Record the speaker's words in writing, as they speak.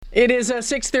It is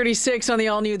 6:36 on the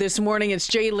All New this morning. It's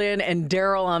Jay, Lynn, and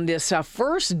Daryl on this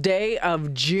first day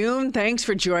of June. Thanks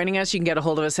for joining us. You can get a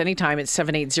hold of us anytime at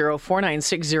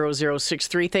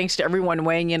 780-496-0063. Thanks to everyone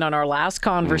weighing in on our last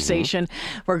conversation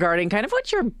regarding kind of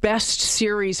what your best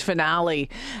series finale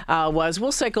was.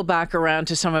 We'll cycle back around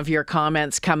to some of your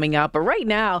comments coming up. But right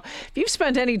now, if you've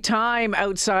spent any time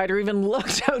outside or even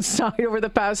looked outside over the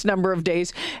past number of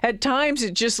days, at times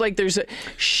it's just like there's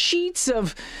sheets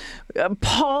of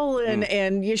pollen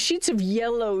and sheets of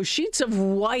yellow, sheets of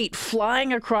white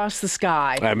flying across the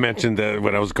sky. I mentioned that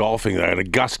when I was golfing, that a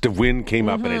gust of wind came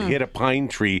up and it hit a pine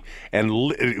tree,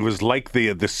 and it was like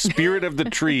the spirit of the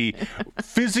tree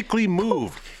physically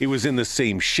moved. It was in the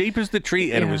same shape as the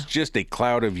tree, and it was just a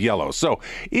cloud of yellow. So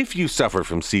if you suffer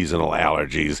from seasonal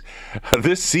allergies,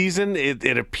 this season,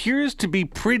 it appears to be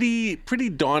pretty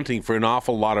daunting for an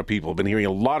awful lot of people. I've been hearing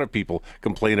a lot of people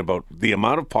complain about the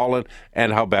amount of pollen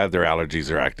and how bad their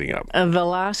allergies are acting up. The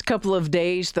last couple of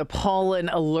days, the pollen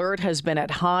alert has been at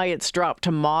high. It's dropped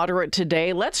to moderate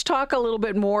today. Let's talk a little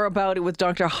bit more about it with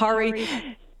Dr.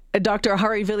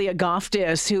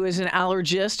 Vliagoftis, who is an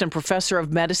allergist and professor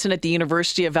of medicine at the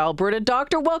University of Alberta.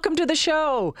 Doctor, welcome to the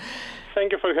show.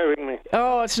 Thank you for having me.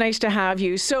 Oh, it's nice to have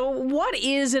you. So what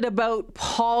is it about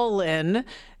pollen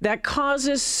that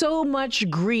causes so much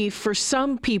grief for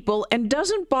some people and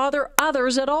doesn't bother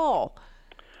others at all?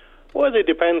 Well, it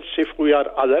depends if we are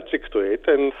allergic to it,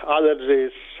 and allergy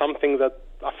is something that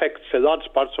affects a large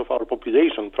parts of our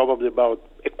population. Probably about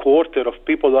a quarter of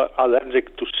people are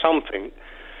allergic to something.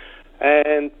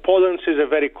 And pollen is a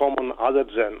very common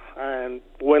allergen. And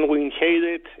when we inhale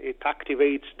it, it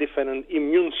activates different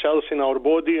immune cells in our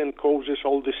body and causes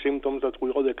all the symptoms that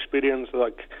we all experience,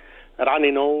 like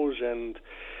runny nose and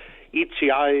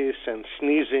itchy eyes and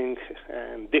sneezing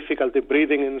and difficulty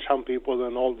breathing in some people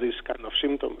and all these kind of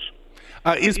symptoms.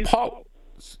 Is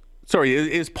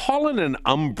pollen an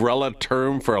umbrella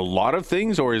term for a lot of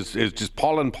things, or is just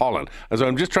pollen? So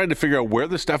I'm just trying to figure out where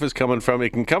the stuff is coming from.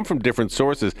 It can come from different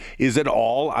sources. Is it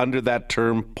all under that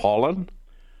term pollen?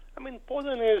 I mean,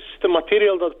 pollen is the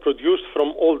material that's produced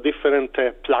from all different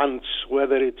plants,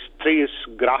 whether it's trees,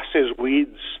 grasses,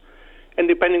 weeds. And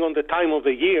depending on the time of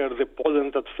the year, the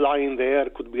pollen that fly in the air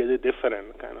could be a little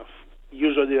different. Kind of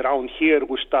usually around here,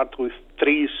 we start with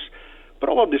trees,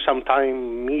 probably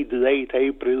sometime mid-late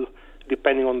April,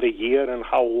 depending on the year and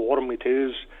how warm it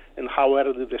is and how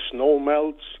early the snow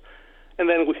melts. And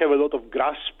then we have a lot of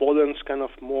grass pollens, kind of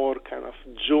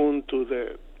June to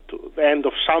the end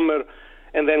of summer.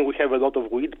 And then we have a lot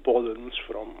of weed pollens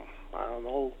from,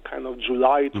 kind of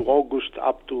July to August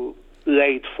up to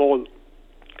late fall.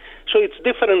 So it's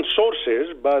different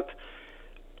sources, but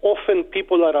often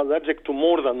people are allergic to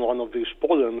more than one of these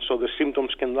pollens, so the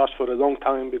symptoms can last for a long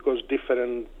time because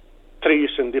different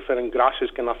trees and different grasses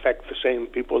can affect the same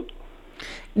people.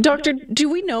 Doctor, do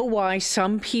we know why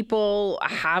some people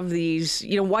have these,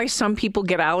 why some people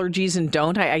get allergies and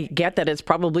don't? I get that it's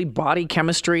probably body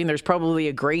chemistry and there's probably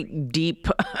a great deep,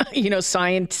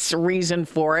 science reason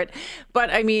for it.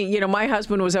 But I mean, my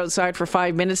husband was outside for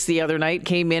 5 minutes the other night,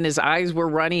 came in, his eyes were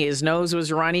runny, his nose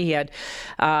was runny. He had,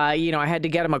 I had to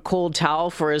get him a cold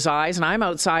towel for his eyes, and I'm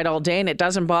outside all day and it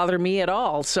doesn't bother me at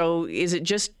all. So is it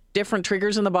just different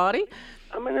triggers in the body?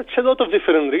 I mean, it's a lot of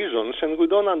different reasons, and we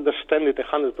don't understand it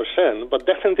 100%, but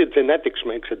definitely genetics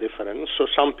makes a difference. So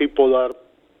some people are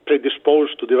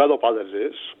predisposed to develop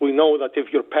allergies. We know that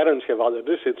if your parents have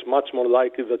allergies, it's much more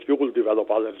likely that you will develop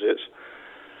allergies.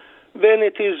 Then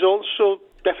it is also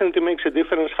definitely makes a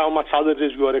difference how much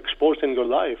allergies you are exposed in your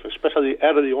life, especially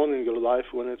early on in your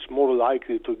life when it's more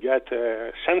likely to get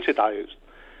sensitized.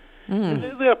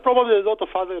 There are probably a lot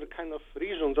of other kind of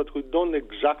reasons that we don't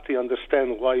exactly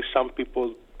understand why some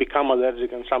people become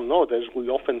allergic and some not, as we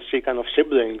often see kind of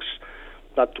siblings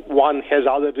that one has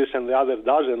allergies and the other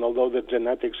doesn't, although the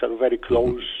genetics are very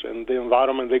close and the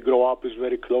environment they grow up is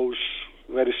very close,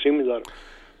 very similar.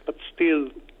 But still,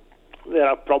 there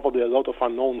are probably a lot of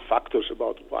unknown factors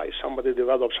about why somebody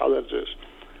develops allergies.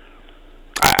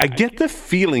 I get the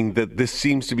feeling that this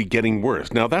seems to be getting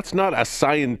worse. Now, that's not a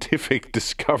scientific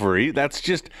discovery. That's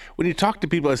just when you talk to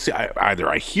people, either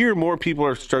I hear more people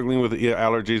are struggling with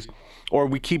allergies, or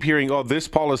we keep hearing, this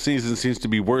pollen season seems to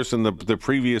be worse than the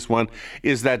previous one.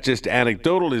 Is that just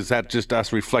anecdotal? Is that just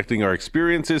us reflecting our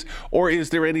experiences? Or is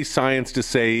there any science to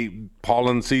say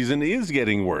pollen season is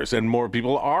getting worse and more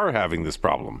people are having this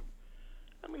problem?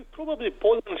 Probably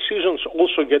pollen seasons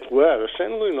also get worse,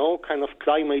 and we know kind of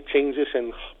climate changes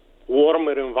and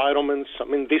warmer environments. I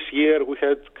mean, this year we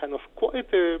had kind of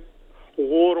quite a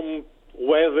warm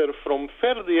weather from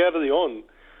fairly early on.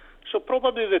 So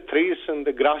probably the trees and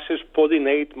the grasses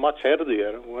pollinate much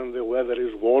earlier when the weather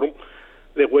is warm.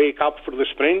 They wake up for the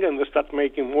spring and they start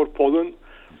making more pollen.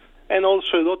 And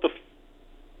also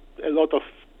a lot of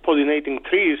pollinating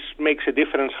trees makes a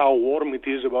difference how warm it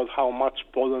is about how much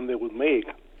pollen they will make.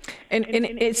 And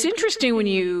it's interesting when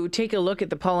you take a look at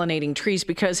the pollinating trees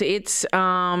because it's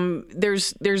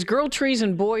there's girl trees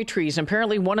and boy trees. And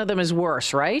apparently one of them is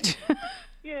worse, right?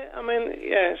 Yeah, I mean,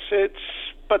 yes,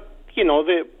 but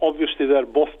obviously there are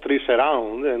both trees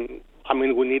around, and I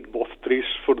mean we need both trees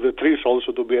for the trees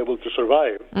also to be able to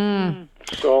survive.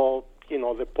 So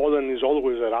the pollen is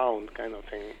always around, kind of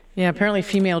thing. Yeah, apparently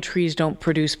female trees don't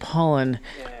produce pollen.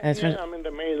 I mean,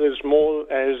 the male is more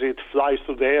as it flies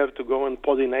through the air to go and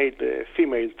pollinate the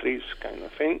female trees, kind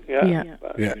of thing.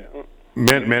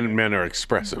 Men are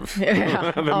expressive.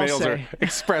 Yeah, the males are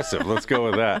expressive. Let's go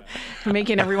with that.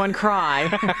 Making everyone cry,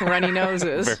 runny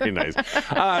noses. Very nice.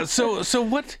 So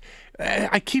what?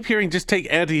 I keep hearing just take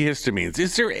antihistamines.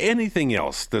 Is there anything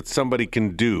else that somebody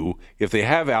can do if they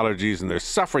have allergies and they're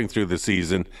suffering through the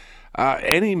season?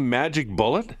 Any magic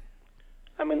bullet?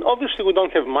 I mean, obviously we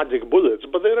don't have magic bullets,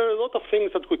 but there are a lot of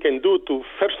things that we can do to,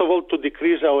 first of all, to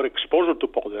decrease our exposure to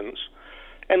pollens.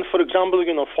 And for example,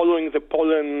 following the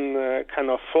pollen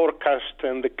kind of forecast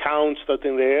and the counts that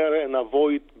in the air and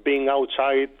avoid being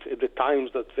outside at the times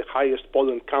that the highest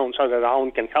pollen counts are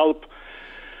around can help.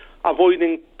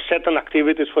 Avoiding certain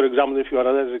activities, for example, if you are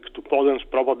allergic to pollens,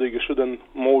 probably you shouldn't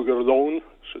mow your lawn. You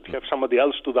should have somebody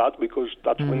else do that because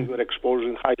that's when you're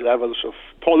exposing high levels of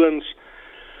pollens.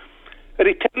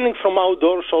 Returning from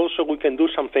outdoors also, we can do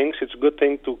some things. It's a good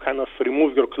thing to kind of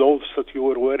remove your clothes that you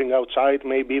were wearing outside,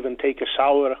 maybe even take a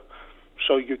shower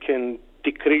so you can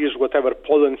decrease whatever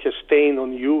pollen has stayed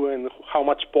on you and how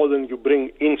much pollen you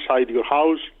bring inside your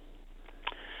house.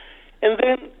 And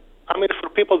then, I mean, for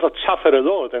people that suffer a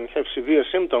lot and have severe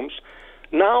symptoms,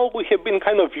 now we have been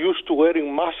kind of used to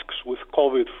wearing masks with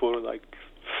COVID for like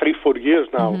 3-4 years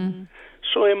now.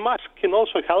 So a mask can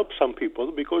also help some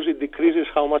people because it decreases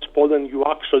how much pollen you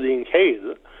actually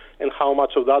inhale and how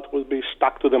much of that will be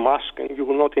stuck to the mask and you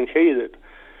will not inhale it.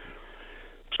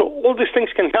 So all these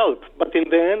things can help. But in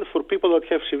the end, for people that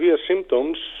have severe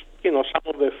symptoms, some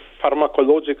of the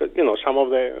pharmacological, some of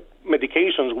the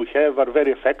medications we have are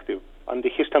very effective.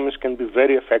 Antihistamines can be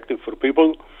very effective for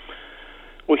people.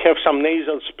 We have some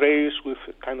nasal sprays with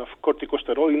kind of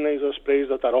corticosteroid nasal sprays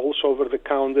that are also over the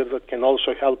counter that can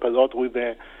also help a lot with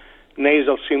the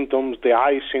nasal symptoms, the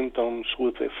eye symptoms,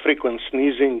 with the frequent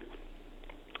sneezing.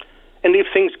 And if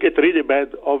things get really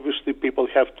bad, obviously people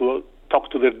have to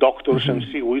talk to their doctors and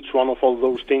see which one of all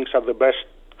those things are the best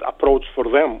approach for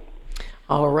them.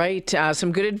 All right.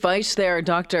 Some good advice there.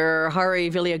 Dr. Hari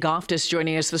Vliagoftis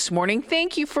joining us this morning.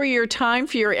 Thank you for your time,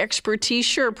 for your expertise.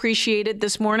 Sure appreciate it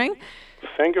this morning.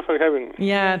 Thank you for having me.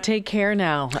 Yeah, take care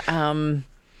now. And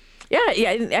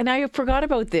I forgot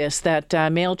about this, that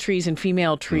male trees and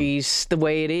female trees, the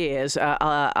way it is,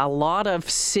 a lot of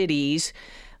cities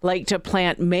like to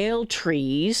plant male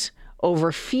trees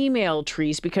over female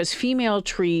trees because female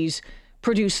trees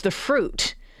produce the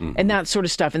fruit. And that sort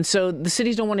of stuff. And so the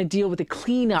cities don't want to deal with the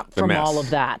cleanup from all of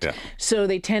that. Yeah. So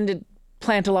they tend to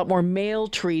plant a lot more male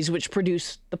trees, which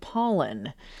produce the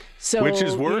pollen. So, which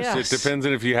is worse. Yes. It depends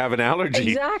on if you have an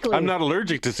allergy. Exactly. I'm not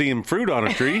allergic to seeing fruit on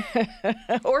a tree.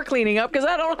 Or cleaning up because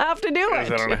I don't have to do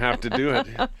it. I don't have to do it.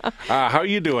 How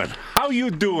you doing? How you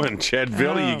doing,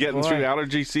 Chedville? Are you getting through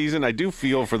allergy season? I do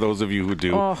feel for those of you who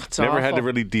do. Oh, it's Never awful. had to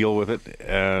really deal with it.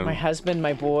 My husband,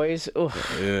 my boys,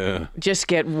 just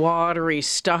get watery,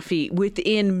 stuffy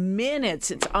within minutes.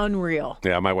 It's unreal.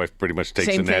 Yeah, my wife pretty much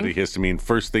takes an antihistamine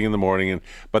first thing in the morning,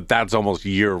 but that's almost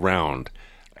year round.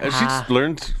 She's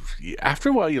learned, after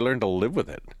a while, you learn to live with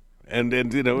it. And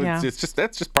it's just,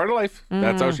 that's just part of life.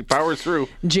 That's how she powers through.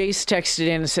 Jace texted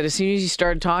in and said, as soon as you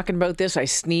started talking about this, I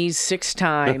sneezed 6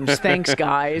 times. Thanks,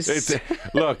 guys.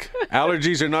 Look,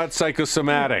 allergies are not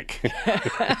psychosomatic.